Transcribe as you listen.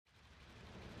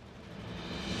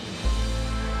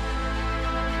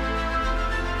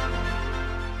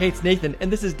Hey, it's Nathan,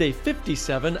 and this is day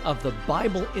 57 of the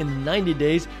Bible in 90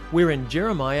 Days. We're in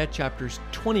Jeremiah chapters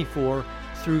 24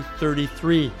 through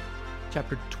 33.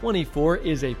 Chapter 24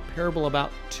 is a parable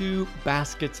about two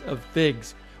baskets of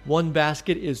figs. One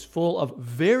basket is full of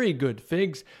very good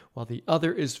figs, while the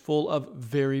other is full of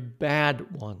very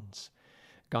bad ones.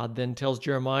 God then tells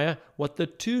Jeremiah what the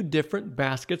two different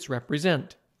baskets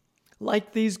represent.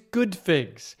 Like these good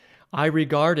figs, I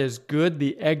regard as good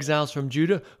the exiles from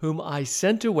Judah, whom I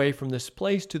sent away from this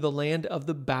place to the land of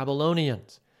the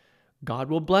Babylonians. God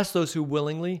will bless those who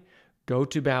willingly go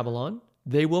to Babylon.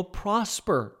 They will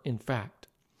prosper, in fact.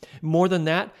 More than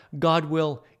that, God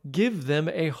will give them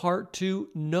a heart to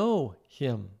know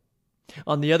Him.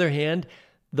 On the other hand,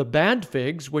 the bad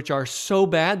figs, which are so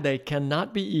bad they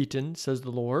cannot be eaten, says the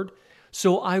Lord,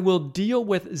 so I will deal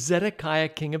with Zedekiah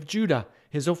king of Judah,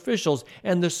 his officials,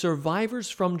 and the survivors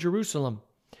from Jerusalem,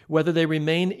 whether they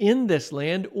remain in this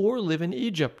land or live in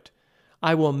Egypt.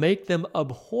 I will make them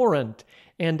abhorrent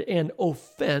and an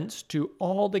offense to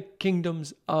all the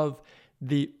kingdoms of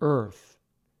the earth.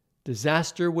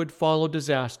 Disaster would follow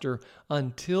disaster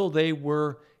until they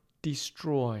were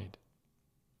destroyed.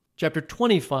 Chapter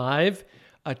 25,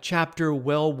 a chapter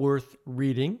well worth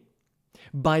reading.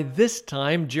 By this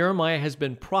time, Jeremiah has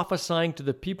been prophesying to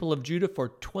the people of Judah for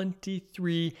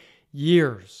 23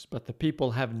 years, but the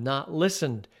people have not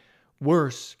listened.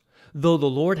 Worse, though the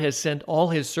Lord has sent all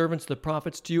His servants, the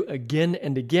prophets, to you again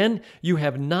and again, you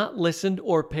have not listened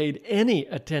or paid any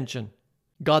attention.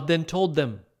 God then told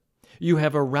them, "You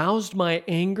have aroused my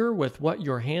anger with what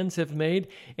your hands have made,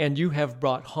 and you have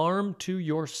brought harm to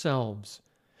yourselves."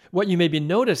 What you may be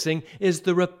noticing is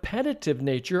the repetitive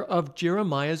nature of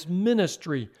Jeremiah's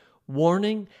ministry,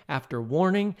 warning after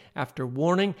warning after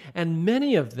warning, and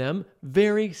many of them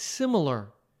very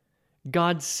similar.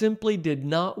 God simply did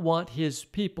not want His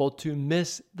people to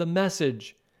miss the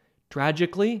message.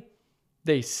 Tragically,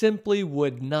 they simply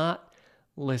would not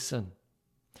listen.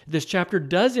 This chapter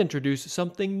does introduce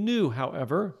something new,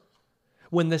 however.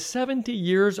 When the 70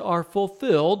 years are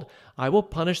fulfilled, I will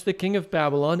punish the king of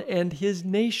Babylon and his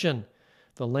nation,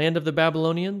 the land of the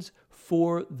Babylonians,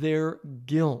 for their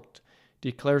guilt,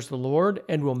 declares the Lord,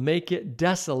 and will make it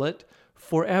desolate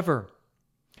forever.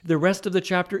 The rest of the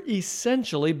chapter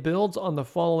essentially builds on the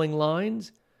following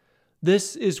lines.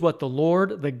 This is what the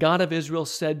Lord, the God of Israel,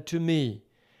 said to me.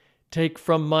 Take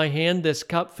from my hand this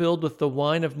cup filled with the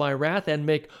wine of my wrath, and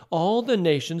make all the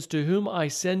nations to whom I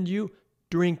send you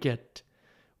drink it.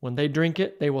 When they drink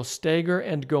it, they will stagger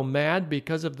and go mad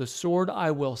because of the sword I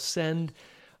will send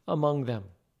among them.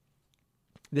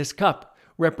 This cup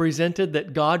represented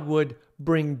that God would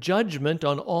bring judgment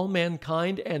on all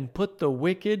mankind and put the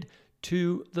wicked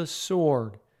to the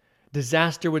sword.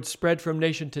 Disaster would spread from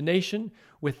nation to nation,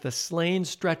 with the slain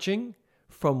stretching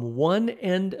from one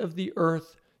end of the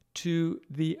earth to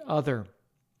the other.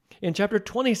 In chapter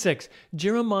 26,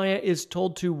 Jeremiah is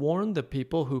told to warn the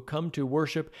people who come to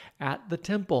worship at the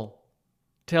temple.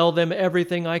 Tell them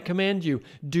everything I command you.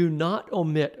 Do not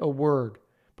omit a word.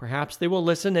 Perhaps they will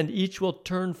listen, and each will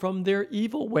turn from their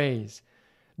evil ways.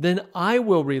 Then I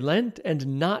will relent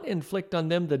and not inflict on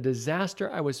them the disaster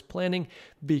I was planning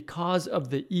because of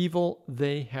the evil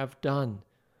they have done.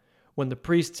 When the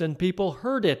priests and people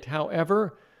heard it,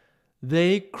 however,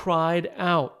 they cried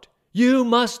out, "You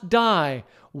must die!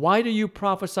 Why do you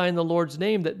prophesy in the Lord's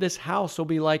name that this house will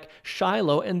be like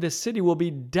Shiloh and this city will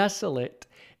be desolate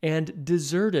and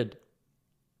deserted?"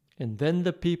 And then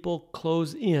the people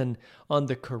close in on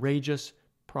the courageous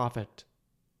prophet.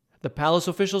 The palace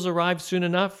officials arrive soon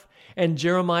enough, and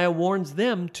Jeremiah warns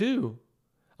them too,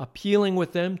 appealing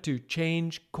with them to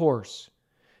change course.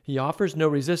 He offers no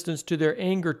resistance to their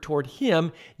anger toward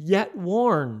him, yet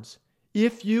warns,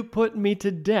 "If you put me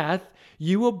to death,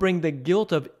 you will bring the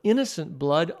guilt of innocent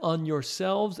blood on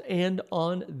yourselves and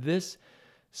on this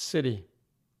city."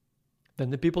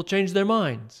 Then the people change their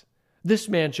minds. This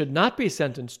man should not be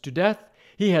sentenced to death.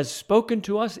 He has spoken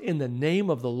to us in the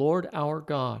name of the Lord our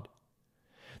God.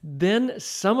 Then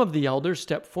some of the elders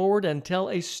step forward and tell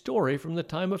a story from the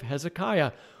time of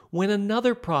Hezekiah, when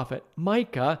another prophet,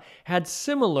 Micah, had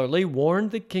similarly warned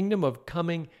the kingdom of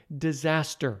coming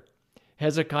disaster.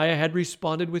 Hezekiah had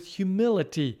responded with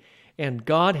humility, and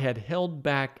God had held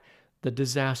back the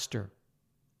disaster.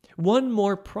 One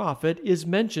more prophet is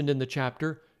mentioned in the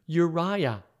chapter,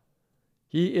 Uriah.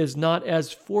 He is not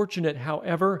as fortunate,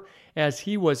 however, as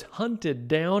he was hunted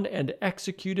down and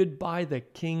executed by the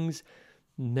king's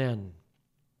men.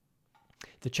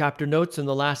 The chapter notes in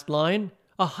the last line,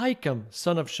 Ahikam,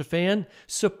 son of Shaphan,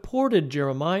 supported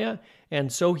Jeremiah,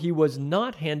 and so he was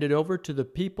not handed over to the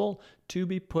people to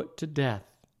be put to death.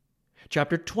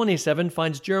 Chapter 27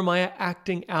 finds Jeremiah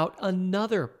acting out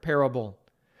another parable.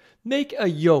 Make a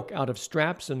yoke out of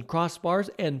straps and crossbars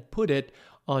and put it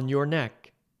on your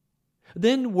neck.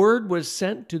 Then word was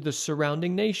sent to the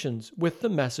surrounding nations with the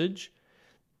message,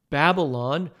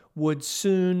 Babylon would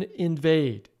soon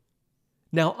invade.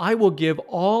 Now I will give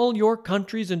all your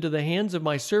countries into the hands of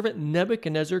my servant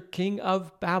Nebuchadnezzar, king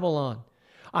of Babylon.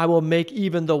 I will make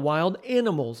even the wild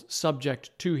animals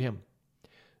subject to him.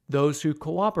 Those who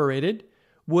cooperated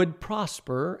would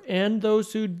prosper, and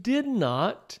those who did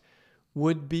not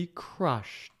would be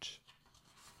crushed.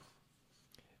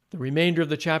 The remainder of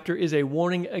the chapter is a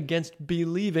warning against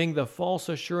believing the false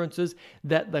assurances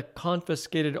that the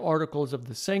confiscated articles of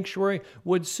the sanctuary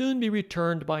would soon be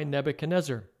returned by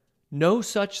Nebuchadnezzar. No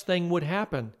such thing would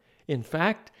happen. In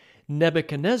fact,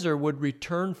 Nebuchadnezzar would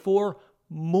return for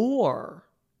more.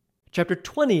 Chapter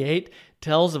 28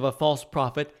 tells of a false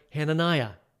prophet,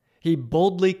 Hananiah. He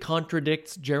boldly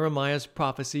contradicts Jeremiah's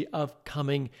prophecy of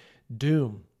coming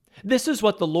doom. This is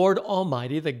what the Lord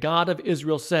Almighty, the God of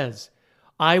Israel, says.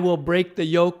 I will break the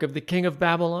yoke of the king of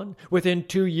Babylon. Within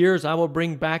 2 years I will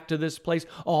bring back to this place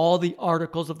all the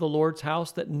articles of the Lord's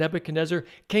house that Nebuchadnezzar,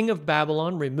 king of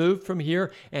Babylon, removed from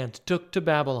here and took to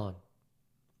Babylon.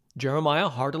 Jeremiah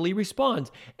heartily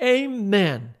responds,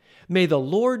 Amen. May the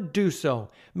Lord do so.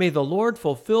 May the Lord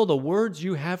fulfill the words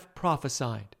you have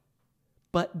prophesied.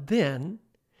 But then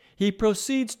he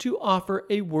proceeds to offer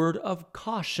a word of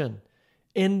caution,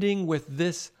 ending with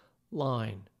this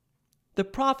line. The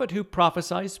prophet who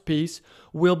prophesies peace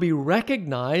will be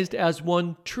recognized as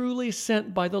one truly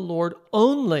sent by the Lord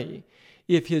only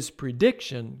if his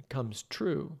prediction comes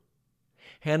true.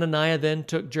 Hananiah then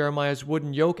took Jeremiah's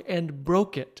wooden yoke and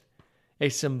broke it, a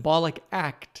symbolic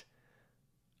act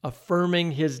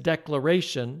affirming his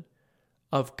declaration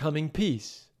of coming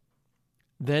peace.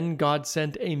 Then God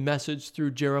sent a message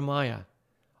through Jeremiah.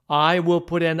 I will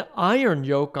put an iron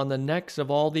yoke on the necks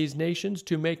of all these nations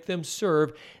to make them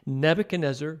serve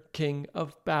Nebuchadnezzar, king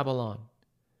of Babylon.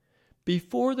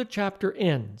 Before the chapter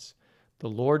ends, the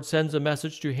Lord sends a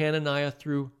message to Hananiah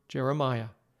through Jeremiah.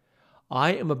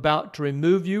 I am about to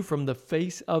remove you from the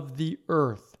face of the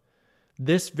earth.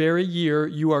 This very year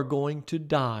you are going to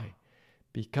die,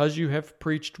 because you have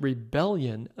preached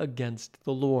rebellion against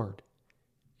the Lord.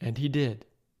 And he did.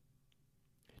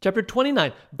 Chapter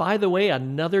 29, by the way,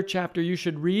 another chapter you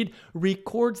should read,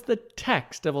 records the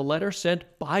text of a letter sent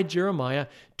by Jeremiah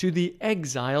to the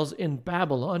exiles in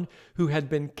Babylon who had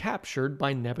been captured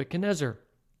by Nebuchadnezzar.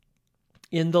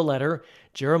 In the letter,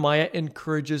 Jeremiah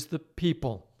encourages the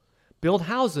people, build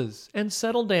houses and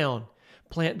settle down,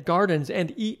 plant gardens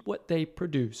and eat what they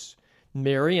produce.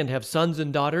 Marry and have sons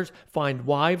and daughters, find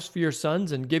wives for your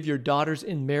sons and give your daughters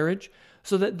in marriage,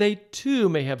 so that they too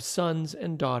may have sons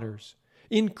and daughters.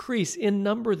 Increase in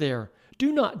number there.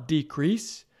 Do not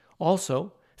decrease.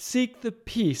 Also, seek the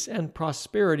peace and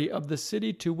prosperity of the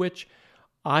city to which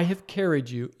I have carried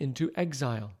you into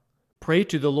exile. Pray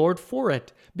to the Lord for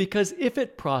it, because if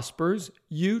it prospers,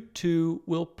 you too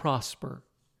will prosper.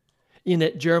 In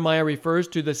it, Jeremiah refers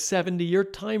to the 70-year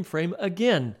time frame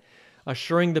again,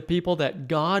 assuring the people that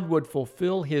God would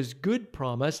fulfill his good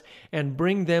promise and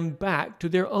bring them back to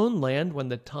their own land when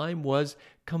the time was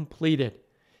completed.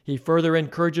 He further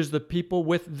encourages the people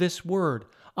with this word,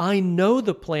 I know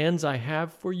the plans I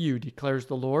have for you, declares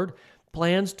the Lord,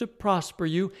 plans to prosper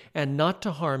you and not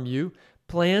to harm you,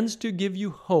 plans to give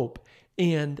you hope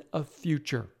and a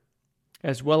future,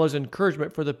 as well as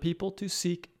encouragement for the people to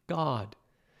seek God.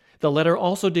 The letter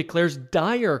also declares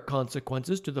dire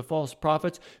consequences to the false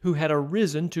prophets who had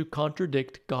arisen to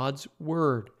contradict God's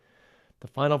word. The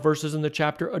final verses in the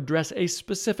chapter address a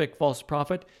specific false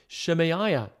prophet,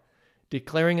 Shemaiah,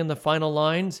 declaring in the final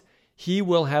lines, He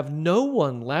will have no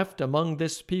one left among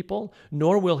this people,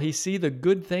 nor will he see the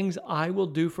good things I will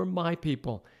do for my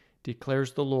people,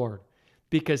 declares the Lord,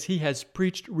 because he has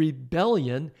preached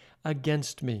rebellion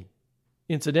against me.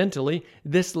 Incidentally,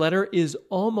 this letter is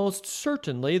almost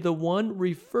certainly the one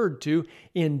referred to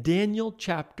in Daniel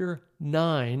chapter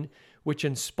 9, which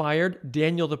inspired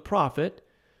Daniel the prophet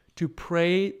to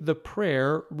pray the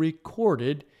prayer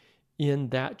recorded in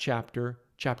that chapter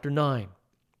 9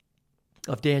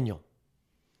 of Daniel.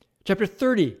 Chapter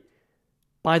 30,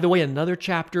 by the way, another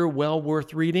chapter well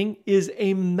worth reading, is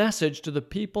a message to the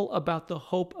people about the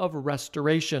hope of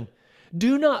restoration.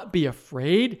 Do not be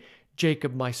afraid,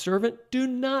 Jacob my servant. Do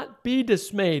not be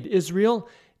dismayed, Israel,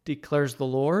 declares the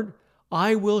Lord.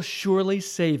 I will surely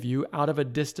save you out of a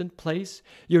distant place,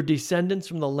 your descendants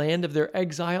from the land of their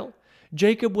exile.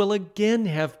 Jacob will again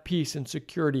have peace and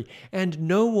security, and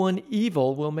no one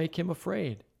evil will make him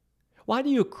afraid. Why do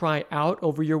you cry out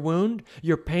over your wound,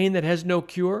 your pain that has no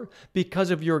cure?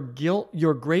 Because of your guilt,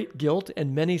 your great guilt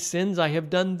and many sins, I have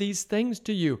done these things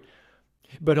to you.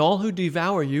 But all who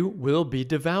devour you will be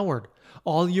devoured.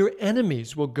 All your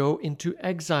enemies will go into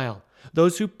exile.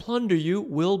 Those who plunder you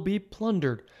will be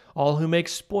plundered. All who make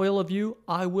spoil of you,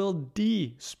 I will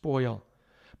despoil.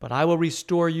 But I will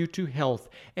restore you to health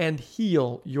and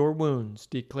heal your wounds,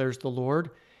 declares the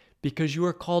Lord, because you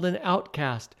are called an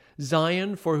outcast,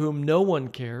 Zion, for whom no one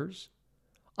cares.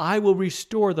 I will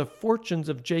restore the fortunes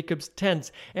of Jacob's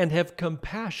tents and have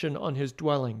compassion on his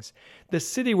dwellings. The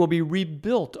city will be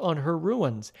rebuilt on her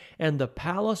ruins, and the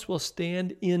palace will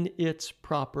stand in its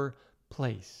proper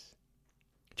place.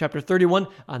 Chapter 31,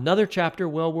 another chapter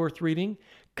well worth reading,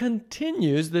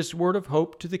 continues this word of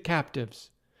hope to the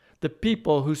captives. The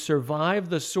people who survive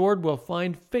the sword will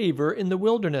find favor in the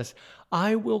wilderness.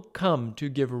 I will come to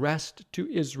give rest to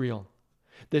Israel.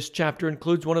 This chapter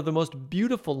includes one of the most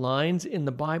beautiful lines in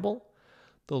the Bible.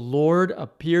 The Lord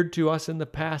appeared to us in the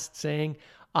past, saying,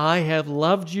 I have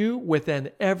loved you with an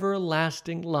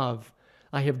everlasting love.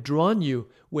 I have drawn you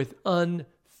with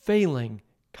unfailing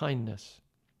kindness.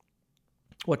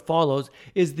 What follows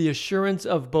is the assurance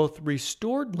of both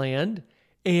restored land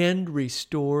and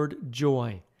restored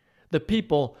joy. The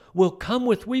people will come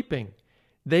with weeping.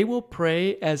 They will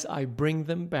pray as I bring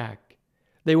them back.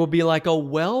 They will be like a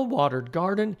well-watered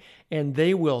garden, and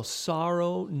they will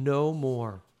sorrow no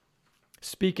more.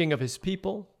 Speaking of his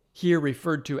people, here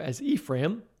referred to as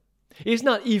Ephraim, is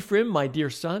not Ephraim my dear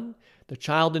son, the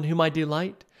child in whom I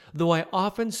delight? Though I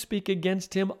often speak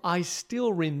against him, I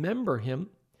still remember him.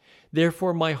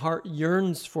 Therefore my heart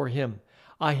yearns for him.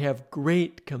 I have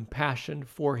great compassion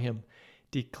for him,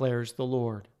 declares the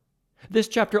Lord. This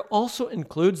chapter also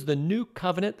includes the new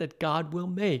covenant that God will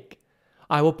make.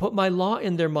 I will put my law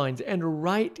in their minds and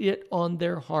write it on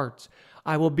their hearts.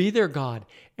 I will be their God,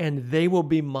 and they will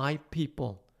be my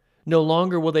people. No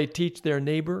longer will they teach their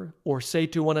neighbor or say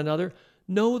to one another,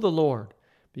 Know the Lord,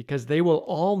 because they will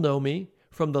all know me,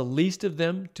 from the least of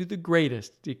them to the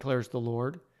greatest, declares the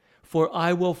Lord. For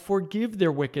I will forgive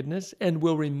their wickedness and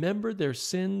will remember their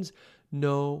sins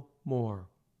no more.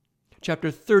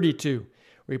 Chapter 32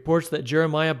 reports that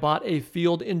Jeremiah bought a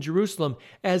field in Jerusalem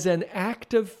as an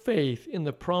act of faith in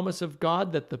the promise of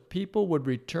God that the people would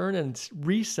return and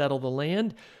resettle the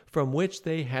land from which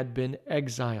they had been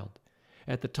exiled.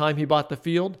 At the time he bought the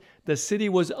field, the city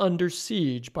was under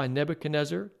siege by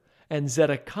Nebuchadnezzar, and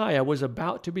Zedekiah was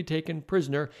about to be taken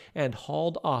prisoner and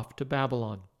hauled off to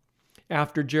Babylon.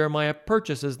 After Jeremiah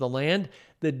purchases the land,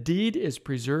 the deed is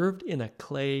preserved in a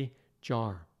clay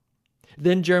jar.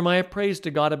 Then Jeremiah prays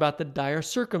to God about the dire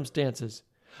circumstances,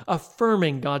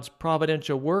 affirming God's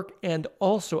providential work and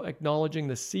also acknowledging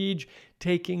the siege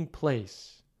taking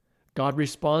place. God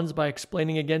responds by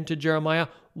explaining again to Jeremiah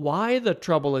why the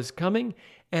trouble is coming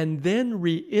and then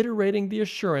reiterating the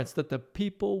assurance that the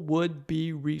people would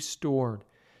be restored.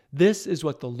 This is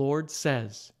what the Lord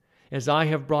says. As I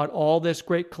have brought all this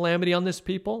great calamity on this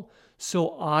people,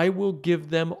 so I will give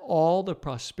them all the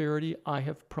prosperity I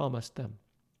have promised them.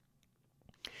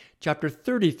 Chapter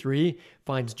 33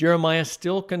 finds Jeremiah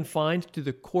still confined to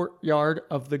the courtyard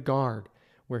of the guard,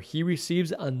 where he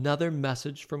receives another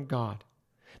message from God.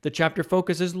 The chapter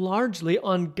focuses largely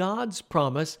on God's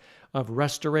promise of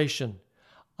restoration.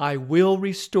 I will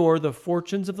restore the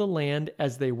fortunes of the land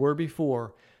as they were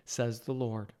before, says the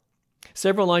Lord.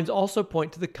 Several lines also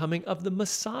point to the coming of the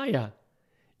Messiah.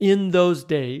 In those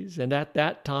days and at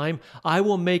that time, I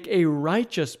will make a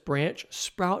righteous branch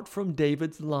sprout from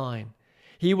David's line.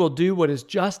 He will do what is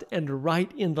just and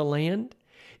right in the land.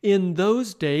 In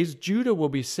those days, Judah will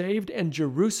be saved and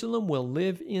Jerusalem will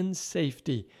live in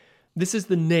safety. This is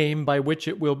the name by which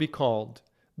it will be called,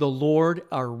 the Lord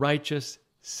our righteous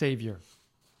Savior.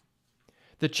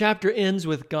 The chapter ends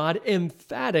with God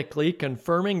emphatically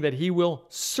confirming that he will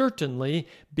certainly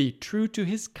be true to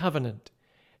his covenant,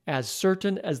 as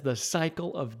certain as the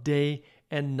cycle of day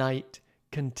and night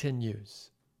continues.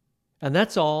 And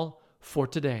that's all for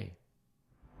today.